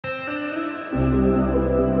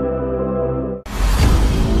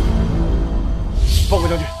报告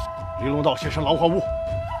将军，玲珑道现身狼皇坞。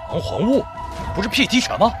狼皇坞，不是辟敌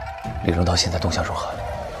犬吗？玲珑道现在动向如何？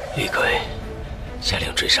玉贵下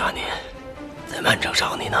令追杀你，在曼城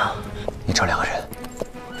找你呢。你找2个人，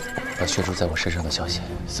把血珠在我身上的消息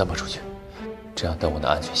散播出去，这样等我的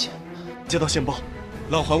安全线。接到线报，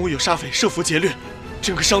狼皇坞有杀匪设伏劫掠，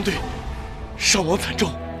整个商队伤亡惨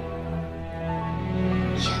重。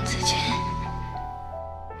燕子京，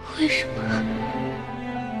为什么？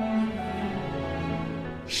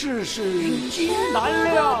世事艰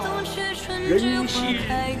难料，人心必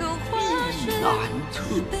难测。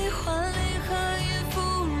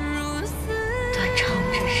断肠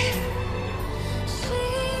之事，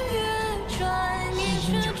一应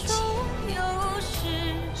有尽。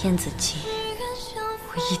燕子京，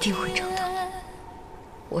我一定会找到你。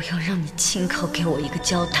我要让你亲口给我一个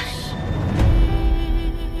交代。